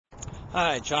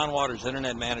Hi, John Waters,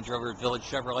 Internet Manager over at Village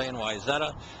Chevrolet in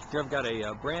Wayzata. Here I've got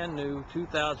a brand new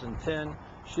 2010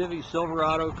 Chevy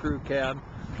Silverado Crew Cab.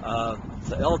 It's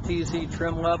the LTZ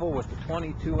trim level with the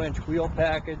 22-inch wheel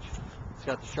package. It's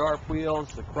got the sharp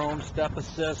wheels, the chrome step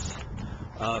assist,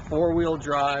 four-wheel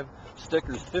drive,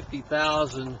 stickers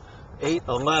 50,000,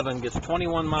 811, gets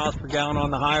 21 miles per gallon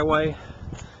on the highway.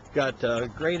 Got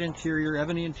great interior,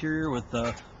 ebony interior with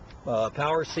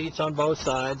power seats on both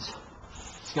sides.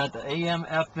 It's got the AM,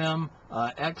 FM,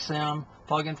 XM,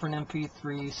 plug-in for an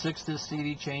MP3, 6-disc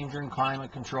CD changer, and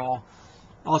climate control.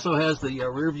 Also has the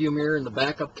rear view mirror and the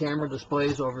backup camera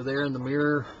displays over there in the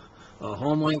mirror.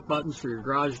 Home link buttons for your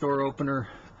garage door opener.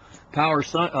 Power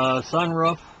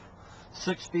sunroof.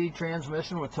 6-speed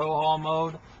transmission with tow haul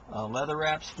mode. Leather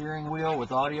wrapped steering wheel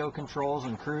with audio controls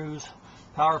and cruise.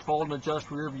 Power fold and adjust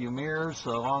rear view mirrors,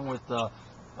 along with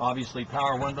obviously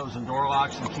power windows and door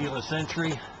locks and keyless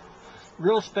entry.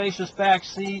 Real spacious back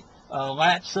seat,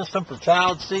 latch system for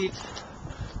child seats.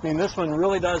 I mean, this one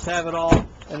really does have it all,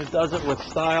 and it does it with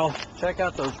style. Check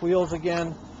out those wheels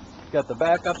again. Got the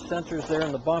backup sensors there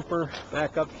in the bumper,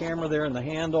 backup camera there in the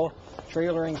handle,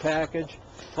 trailering package,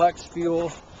 flex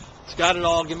fuel. It's got it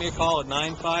all. Give me a call at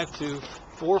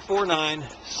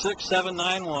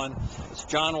 952-449-6791. It's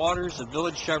John Waters at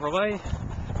Village Chevrolet,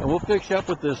 and we'll fix you up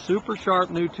with this super sharp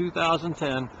new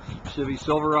 2010 Chevy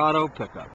Silverado pickup.